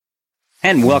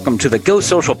And welcome to the Go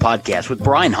Social podcast with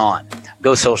Brian Hahn.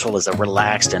 Go Social is a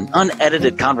relaxed and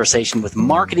unedited conversation with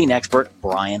marketing expert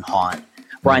Brian Hahn.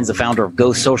 Brian's the founder of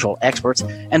Go Social Experts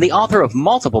and the author of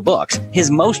multiple books, his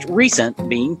most recent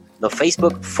being The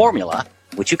Facebook Formula,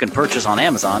 which you can purchase on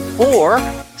Amazon, or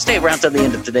stay around to the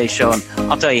end of today's show and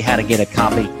I'll tell you how to get a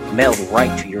copy mailed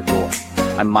right to your door.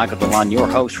 I'm Michael DeLon, your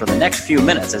host for the next few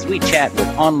minutes as we chat with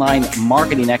online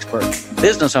marketing expert,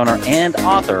 business owner, and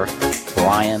author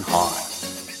Brian Hahn.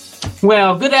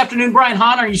 Well, good afternoon, Brian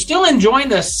Hahn. Are you still enjoying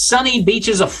the sunny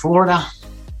beaches of Florida?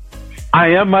 I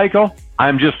am, Michael.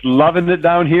 I'm just loving it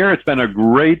down here. It's been a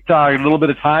great little bit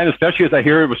of time, especially as I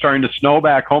hear it was starting to snow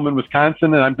back home in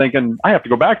Wisconsin, and I'm thinking I have to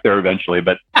go back there eventually,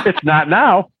 but it's not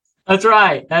now. That's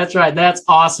right. That's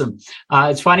awesome.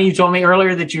 It's funny you told me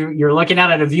earlier that you're looking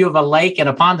out at a view of a lake and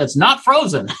a pond that's not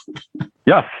frozen.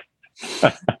 Yes.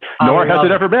 Nor has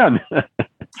it ever been.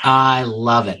 I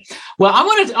love it. Well, I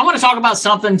want to talk about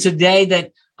something today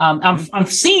that I'm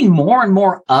seeing more and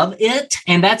more of it,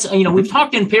 and that's we've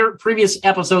talked in previous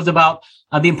episodes about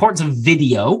the importance of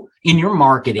video in your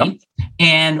marketing,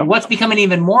 and what's becoming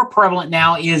even more prevalent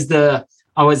now is the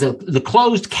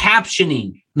closed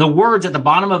captioning, the words at the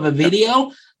bottom of a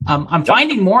video. I'm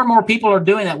finding more and more people are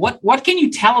doing that. What can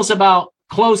you tell us about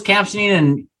closed captioning,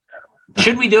 and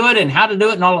should we do it, and how to do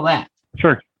it, and all of that?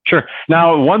 Sure.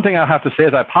 Now, one thing I have to say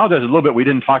is I apologize a little bit. We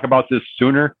didn't talk about this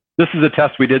sooner. This is a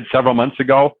test we did several months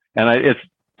ago, and it's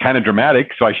kind of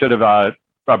dramatic, so I should have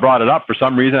brought it up. For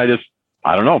some reason,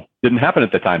 I don't know, didn't happen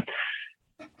at the time.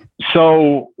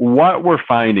 So what we're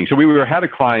finding, so we had a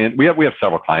client, we have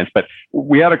several clients, but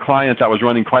we had a client that was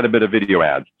running quite a bit of video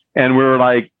ads. And we were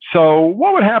like, so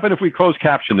what would happen if we closed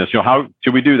caption this? How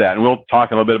should we do that? And we'll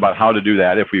talk a little bit about how to do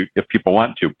that if people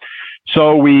want to.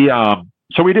 So we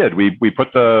did. We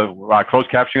put the closed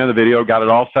captioning on the video, got it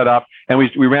all set up, and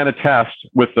we ran a test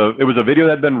it was a video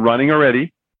that had been running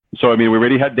already. So, we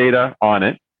already had data on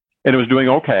it, and it was doing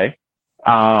okay.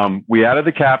 We added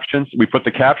the captions. We put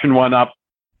the caption one up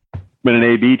with an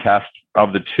A/B test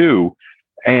of the two,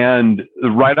 and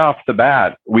right off the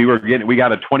bat, we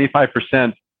got a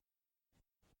 25%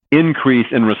 increase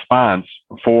in response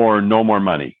for no more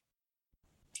money.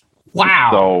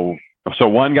 Wow. So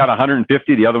one got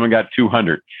 150, the other one got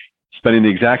 200, spending the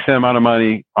exact same amount of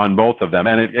money on both of them.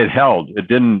 And it held. It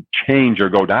didn't change or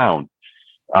go down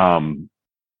on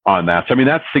that. So,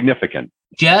 that's significant.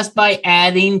 Just by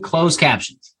adding closed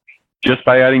captions. Just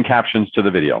by adding captions to the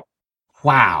video.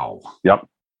 Wow. Yep.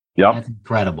 That's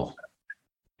incredible.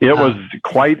 It was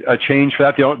quite a change for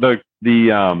that.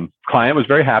 The client was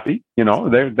very happy.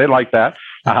 They like that.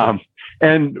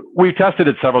 And we've tested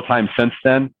it several times since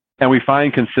then. And we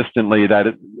find consistently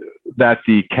that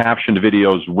the captioned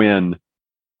videos win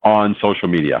on social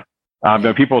media.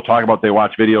 People talk about they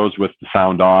watch videos with the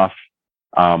sound off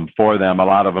for them. A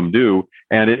lot of them do,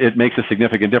 and it makes a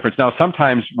significant difference. Now,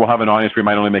 sometimes we'll have an audience where we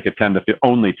might only make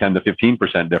only 10 to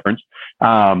 15% difference.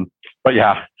 But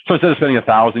yeah, so instead of spending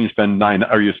 1,000, you spend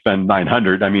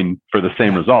 900. For the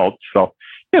same results. So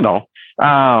but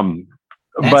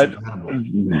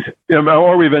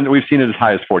or we've seen it as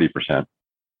high as 40%.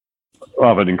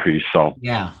 Of an increase. So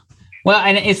yeah. Well,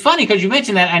 and it's funny because you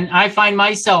mentioned that, and I find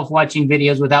myself watching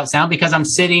videos without sound because I'm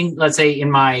sitting, let's say, in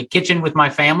my kitchen with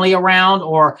my family around,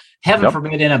 or heaven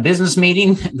forbid, in a business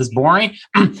meeting. That's boring.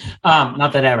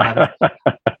 Not that ever happened.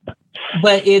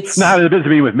 But it's not in a business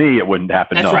meeting with me. It wouldn't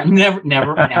happen. That's right. Never.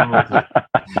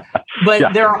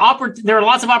 But there are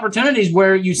lots of opportunities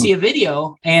where you see a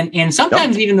video, and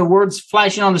sometimes even the words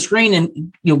flashing on the screen,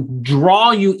 and draw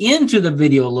you into the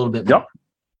video a little bit more.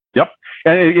 Yep.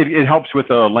 And it helps with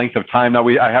the length of time. Now,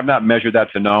 I have not measured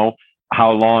that to know how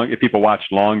long, if people watch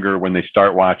longer when they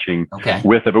start watching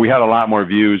with it, but we had a lot more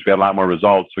views. We had a lot more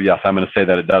results. So yes, I'm going to say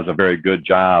that it does a very good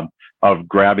job of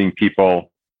grabbing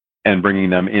people and bringing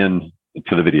them in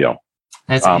to the video.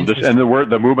 That's and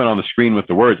the movement on the screen with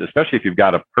the words, especially if you've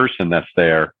got a person that's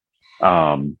there,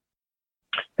 and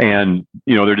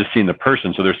they're just seeing the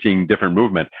person, so they're seeing different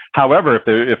movement. However,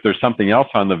 if there's something else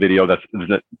on the video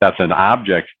that's an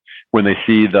object, when they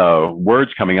see the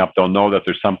words coming up, they'll know that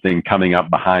there's something coming up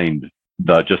behind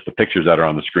just the pictures that are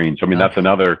on the screen. So that's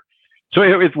another. So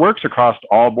it works across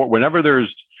all board. Whenever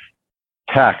there's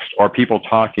text or people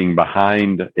talking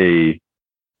behind the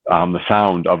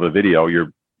sound of a video,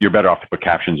 you're better off to put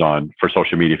captions on for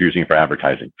social media if you're using it for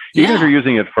advertising. Even if you're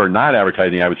using it for not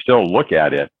advertising, I would still look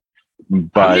at it.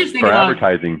 But for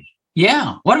advertising.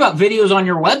 Yeah. What about videos on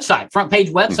your website, front page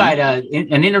website,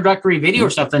 an introductory video or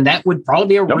something? That would probably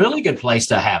be a really good place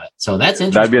to have it. So that's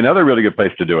interesting. That'd be another really good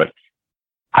place to do it.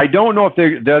 I don't know if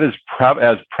that is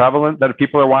as prevalent that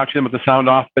people are watching them with the sound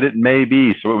off, but it may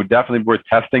be. So it would definitely be worth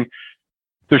testing.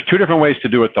 There's two different ways to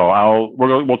do it, though.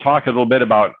 We'll talk a little bit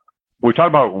about. We talk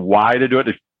about why to do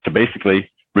it to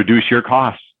basically reduce your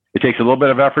costs. It takes a little bit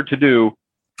of effort to do,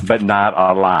 but not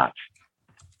a lot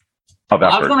of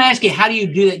effort. I was going to ask you, how do you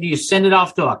do that? Do you send it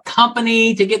off to a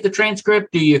company to get the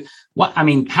transcript? Do you what? I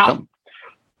mean, how?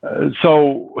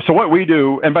 So what we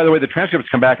do, and by the way, the transcripts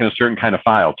come back in a certain kind of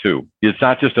file too. It's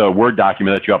not just a Word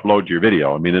document that you upload to your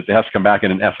video. I mean, it has to come back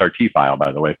in an SRT file,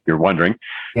 by the way, if you're wondering.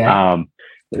 Yeah.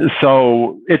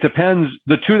 So it depends.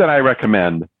 The two that I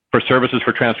recommend for services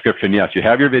for transcription, yes, you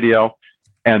have your video,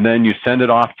 and then you send it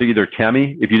off to either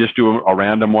Temi. If you just do a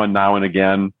random one now and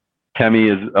again, Temi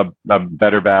is a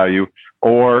better value,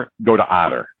 or go to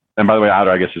Otter. And by the way, Otter,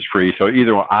 I guess, is free. So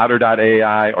either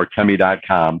otter.ai or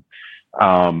temi.com.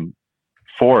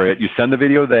 For it, you send the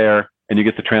video there and you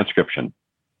get the transcription.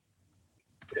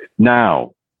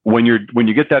 Now, when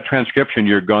you get that transcription,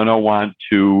 you're going to want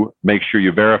to make sure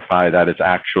you verify that it's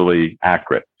actually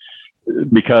accurate,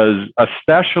 because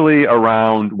especially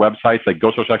around websites like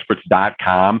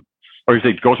GoSocialExperts.com, or you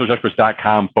say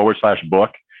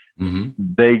GoSocialExperts.com/book,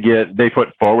 they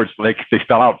put they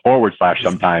spell out /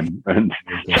 sometime, and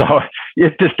so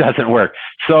it just doesn't work.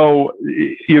 So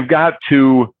you've got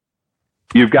to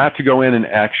go in and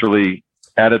actually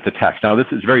edit the text. Now, this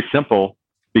is very simple,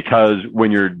 because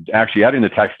when you're actually editing the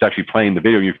text, it's actually playing the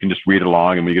video. You can just read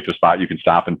along, and when you get to a spot, you can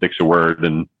stop and fix a word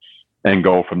and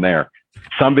go from there.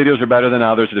 Some videos are better than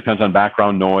others. It depends on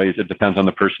background noise. It depends on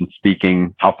the person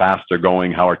speaking, how fast they're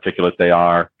going, how articulate they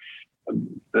are.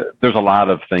 There's a lot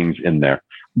of things in there.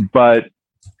 But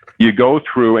you go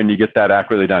through and you get that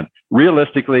accurately done.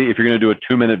 Realistically, if you're going to do a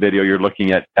 2-minute video, you're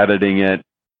looking at editing it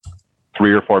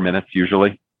 3 or 4 minutes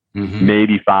usually,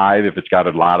 maybe 5 if it's got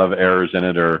a lot of errors in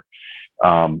it or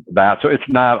that. So it's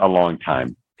not a long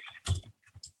time.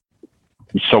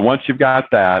 So once you've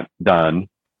got that done,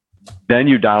 then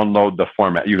you download the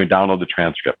format. You can download the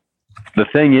transcript. The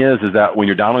thing is that when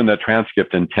you're downloading that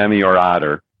transcript in Temi or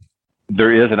Otter,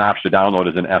 there is an option to download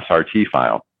as an SRT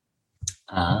file.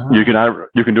 You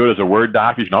can do it as a Word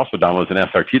doc. You can also download as an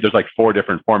SRT. There's like 4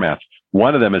 different formats.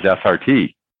 One of them is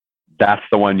SRT. That's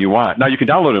the one you want. Now, you can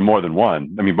download it more than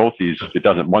one. I mean, both these, it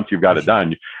doesn't, once you've got it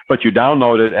done, but you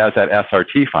download it as that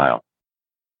SRT file.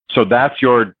 So that's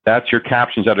your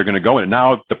captions that are going to go in.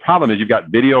 Now, the problem is you've got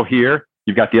video here,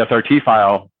 you've got the SRT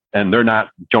file, and they're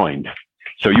not joined.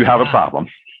 So you have a problem.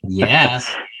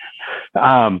 Yes.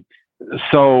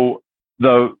 So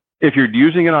if you're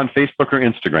using it on Facebook or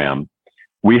Instagram,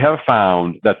 we have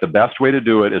found that the best way to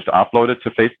do it is to upload it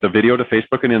to the video to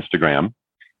Facebook and Instagram.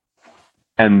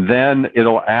 And then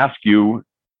it'll ask you,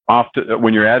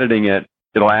 when you're editing it,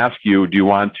 it'll ask you, do you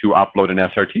want to upload an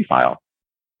SRT file?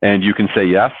 And you can say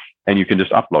yes, and you can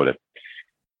just upload it.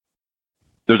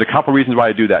 There's a couple reasons why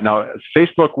I do that. Now,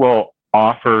 Facebook will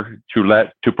offer to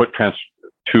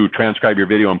transcribe your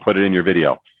video and put it in your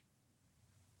video.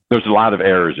 There's a lot of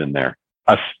errors in there,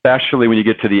 especially when you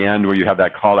get to the end where you have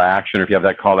that call to action, or if you have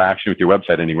that call to action with your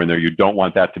website anywhere in there, you don't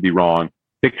want that to be wrong.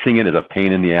 Fixing it is a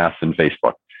pain in the ass in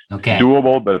Facebook. Okay.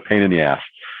 Doable, but a pain in the ass.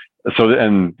 So,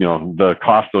 and the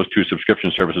cost of those 2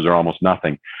 subscription services are almost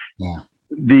nothing. Yeah.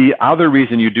 The other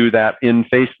reason you do that in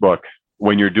Facebook,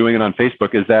 when you're doing it on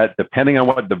Facebook, is that depending on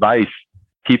what device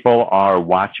people are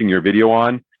watching your video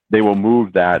on, they will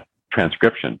move that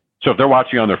transcription. So if they're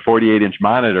watching on their 48-inch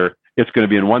monitor, it's going to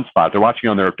be in one spot. If they're watching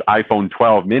on their iPhone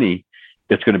 12 mini,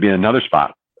 it's going to be in another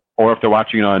spot. Or if they're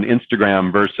watching it on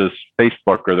Instagram versus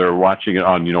Facebook, or they're watching it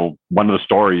on, one of the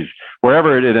stories,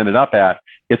 wherever it ended up at,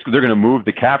 they're going to move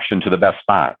the caption to the best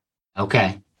spot.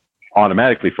 Okay.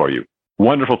 Automatically for you.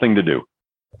 Wonderful thing to do.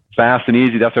 Fast and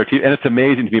easy. That's our team. And it's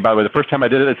amazing to me, by the way. The first time I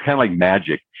did it, it's kind of like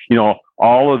magic.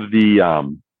 All of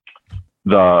the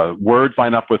words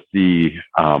line up with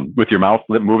with your mouth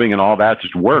lip moving and all that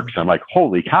just works. I'm like,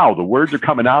 holy cow, the words are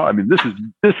coming out. I mean, this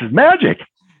is magic.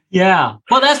 Yeah.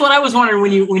 Well, that's what I was wondering.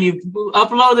 When you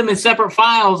upload them in separate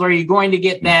files, are you going to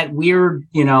get that weird,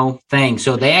 thing?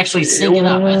 So they actually sync it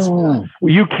up.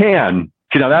 You can.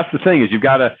 That's the thing, is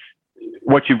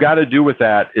what you've got to do with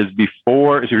that is if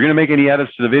you're going to make any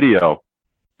edits to the video,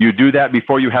 you do that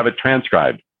before you have it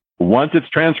transcribed. Once it's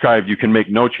transcribed, you can make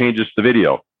no changes to the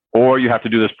video, or you have to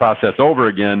do this process over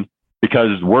again,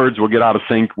 because words will get out of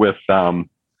sync with,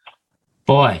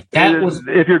 Boy,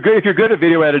 if you're good at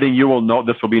video editing, you will know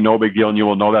this will be no big deal, and you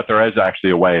will know that there is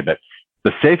actually a way. But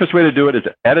the safest way to do it is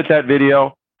to edit that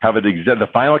video, have it the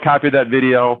final copy of that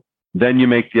video, then you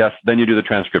do the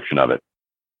transcription of it.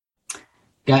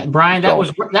 Brian, that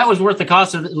was worth the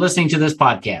cost of listening to this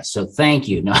podcast. So thank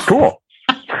you. No. Cool.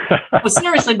 Well,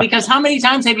 seriously, because how many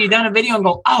times have you done a video and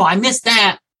go, oh, I missed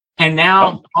that, and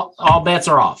now all bets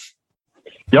are off?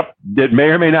 Yep. It may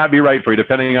or may not be right for you,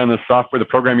 depending on the software, the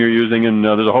program you're using, and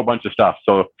there's a whole bunch of stuff.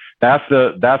 So that's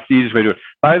the easiest way to do it.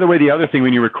 By the way, the other thing,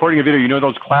 when you're recording a video, you know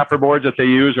those clapper boards that they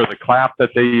use, or the clap that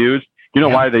they use? You know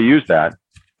why they use that?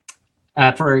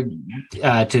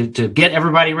 To get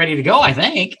everybody ready to go, I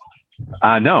think.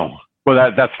 No.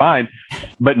 Well, that's fine.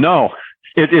 But no,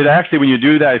 it actually, when you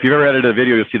do that, if you've ever edited a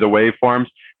video, you'll see the waveforms.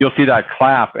 You'll see that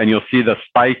clap, and you'll see the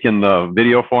spike in the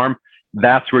video form.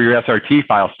 That's where your SRT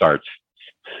file starts.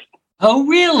 Oh,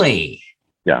 really?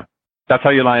 Yeah. That's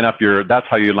how you line up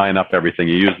everything.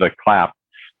 You use the clap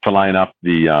to line up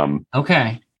the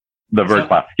verse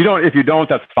file. If you don't,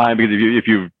 that's fine, because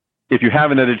if you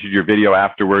haven't edited your video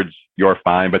afterwards, you're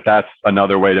fine. But that's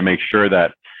another way to make sure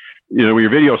that, when your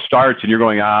video starts and you're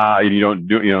going, and you don't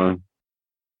do,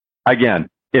 again,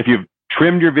 if you've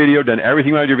trimmed your video, done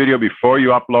everything on your video before you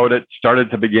upload it, started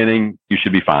at the beginning, you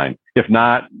should be fine. If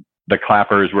not, the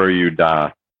clapper is where you'd,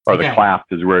 or the clap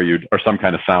is where or some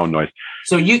kind of sound noise.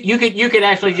 So you could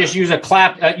actually just use a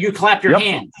clap. You clap your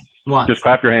hands once. Just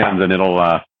clap your hands and it'll,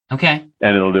 and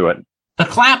it'll do it. The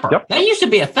clapper. Yep. That used to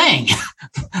be a thing.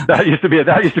 that used to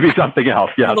be something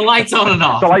else. Yeah. The lights on and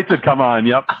off. The lights would come on.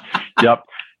 Yep. Yep.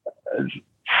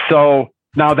 So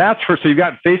now so you've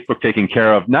got Facebook taken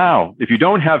care of. Now, if you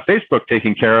don't have Facebook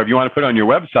taken care of, you want to put it on your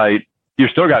website,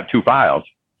 you've still got 2 files.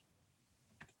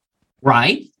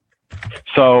 Right.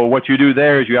 So what you do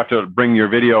there is you have to bring your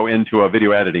video into a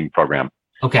video editing program.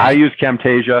 Okay. I use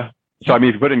Camtasia. So, if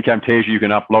you put it in Camtasia, you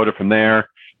can upload it from there.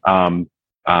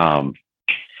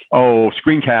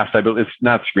 Screencast. It's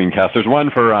not Screencast. There's one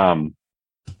for,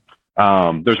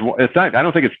 it's not, I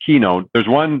don't think it's Keynote. There's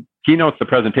one, Keynote's the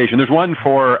presentation. There's one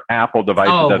for Apple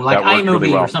devices that works iMovie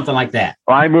really well. Or something like that.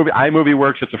 iMovie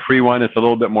works. It's a free one. It's a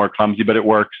little bit more clumsy, but it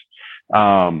works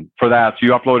for that. So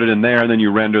you upload it in there, and then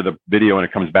you render the video, and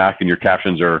it comes back, and your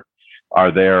captions are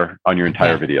there on your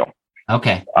entire video.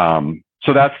 Okay.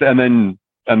 So that's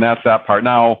that part.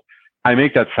 Now, I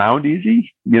make that sound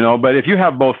easy, but if you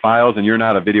have both files and you're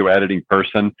not a video editing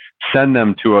person, send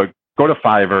them go to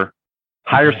Fiverr,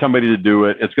 hire somebody to do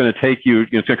it. It's going to take you, it's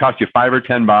going to cost you $5 or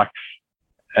 $10,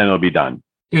 and it'll be done.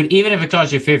 Dude, even if it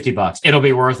costs you $50, it'll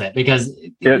be worth it, because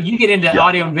you get into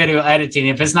audio and video editing.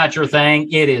 If it's not your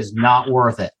thing, it is not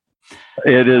worth it.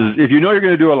 It is. If you're going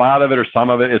to do a lot of it or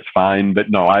some of it, it's fine. But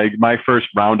no, my first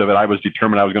round of it, I was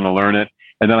determined I was going to learn it.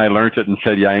 And then I learned it and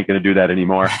said, I ain't going to do that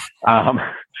anymore. If I'm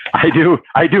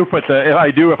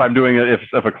doing it,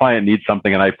 if a client needs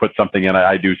something and I put something in,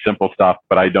 I do simple stuff,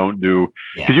 but I don't do,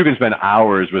 because you can spend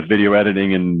hours with video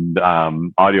editing and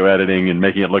audio editing and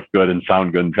making it look good and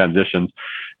sound good and transitions.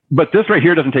 But this right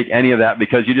here doesn't take any of that,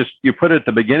 because you put it at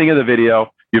the beginning of the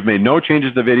video. You've made no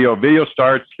changes to the video. Video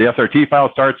starts, the SRT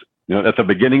file starts, at the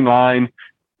beginning line.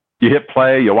 You hit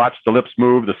play, you watch the lips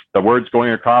move, the words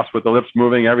going across with the lips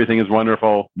moving. Everything is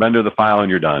wonderful. Render the file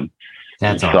and you're done.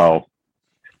 That's awesome.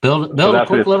 Build a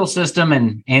quick little system,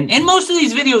 and most of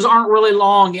these videos aren't really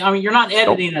long. I mean, you're not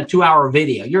editing a 2-hour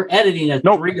video. You're editing a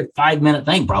 3 to 5 minute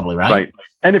thing, probably, right? Right.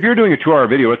 And if you're doing a 2-hour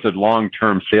video, it's a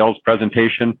long-term sales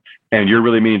presentation, and you're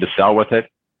really meaning to sell with it.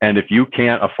 And if you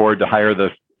can't afford to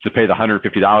pay the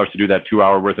 $150 to do that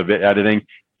 2-hour worth of editing,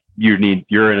 you're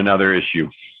in another issue.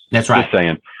 That's right. Just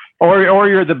saying. Or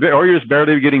you're just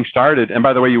barely getting started. And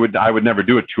by the way, I would never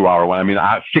do a 2-hour one. I mean,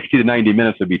 60 to 90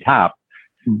 minutes would be top.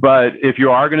 But if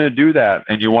you are going to do that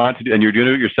and you want to, and you're doing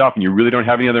it yourself, and you really don't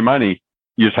have any other money,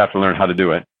 you just have to learn how to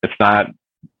do it. It's not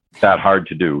that hard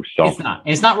to do. So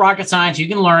it's not rocket science. You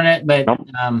can learn it, but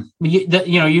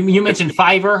you mentioned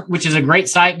Fiverr, which is a great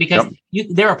site, because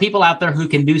there are people out there who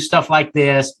can do stuff like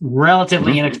this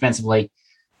relatively inexpensively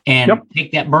and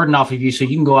take that burden off of you, so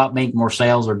you can go out and make more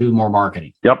sales or do more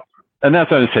marketing. Yep. And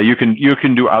that's what I say. You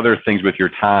can do other things with your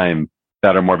time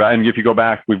that are more valuable. And if you go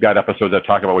back, we've got episodes that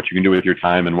talk about what you can do with your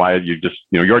time and why you just,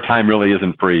 your time really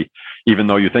isn't free, even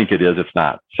though you think it is, it's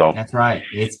not. So that's right.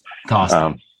 It's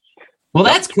costly. Well,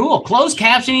 that's cool. Closed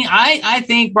captioning. I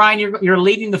think, Brian, you're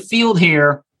leading the field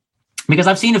here, because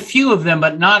I've seen a few of them,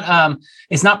 but not,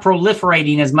 it's not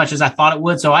proliferating as much as I thought it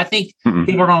would. So I think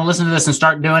people are going to listen to this and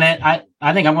start doing it.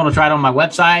 I think I'm going to try it on my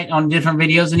website, on different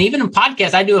videos, and even in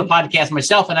podcasts. I do a podcast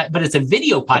myself, but it's a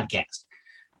video podcast.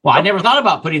 Well, I never thought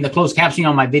about putting the closed captioning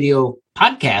on my video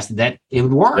podcast, that it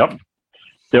would work. Yep.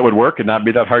 It would work and not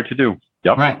be that hard to do.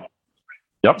 Yep. Right.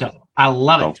 Yep. So I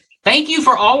love it. Thank you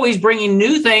for always bringing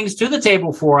new things to the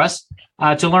table for us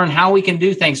to learn how we can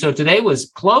do things. So today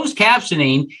was closed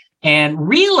captioning, and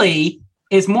really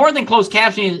it's more than closed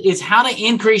captioning. It's how to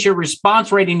increase your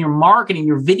response rate in your marketing,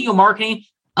 your video marketing,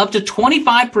 up to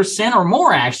 25% or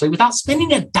more, actually, without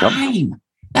spending a dime. Yep.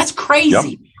 That's crazy.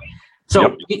 Yep.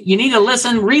 So you need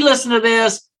to re-listen to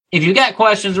this. If you got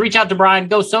questions, reach out to Brian.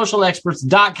 Go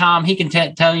socialexperts.com. He can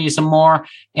tell you some more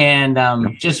and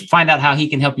just find out how he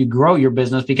can help you grow your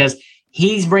business, because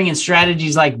he's bringing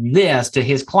strategies like this to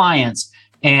his clients.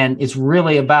 And it's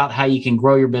really about how you can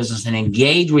grow your business and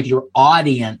engage with your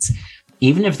audience,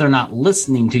 even if they're not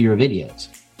listening to your videos.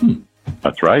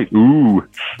 That's right. Ooh.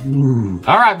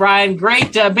 All right, Brian.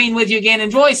 Great being with you again.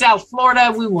 Enjoy South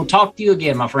Florida. We will talk to you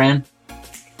again, my friend.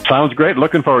 Sounds great.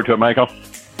 Looking forward to it, Michael.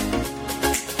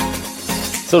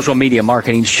 Social media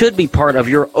marketing should be part of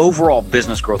your overall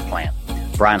business growth plan.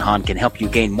 Brian Hahn can help you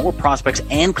gain more prospects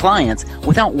and clients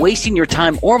without wasting your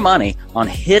time or money on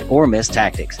hit or miss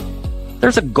tactics.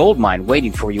 There's a gold mine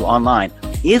waiting for you online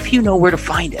if you know where to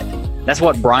find it. That's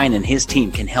what Brian and his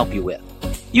team can help you with.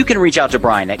 You can reach out to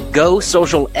Brian at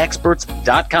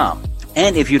GoSocialExperts.com.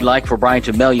 And if you'd like for Brian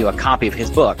to mail you a copy of his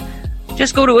book,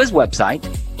 just go to his website,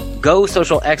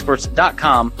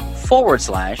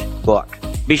 GoSocialExperts.com/book.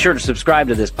 Be sure to subscribe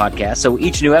to this podcast so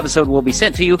each new episode will be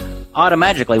sent to you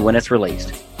automatically when it's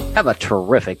released. Have a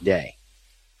terrific day.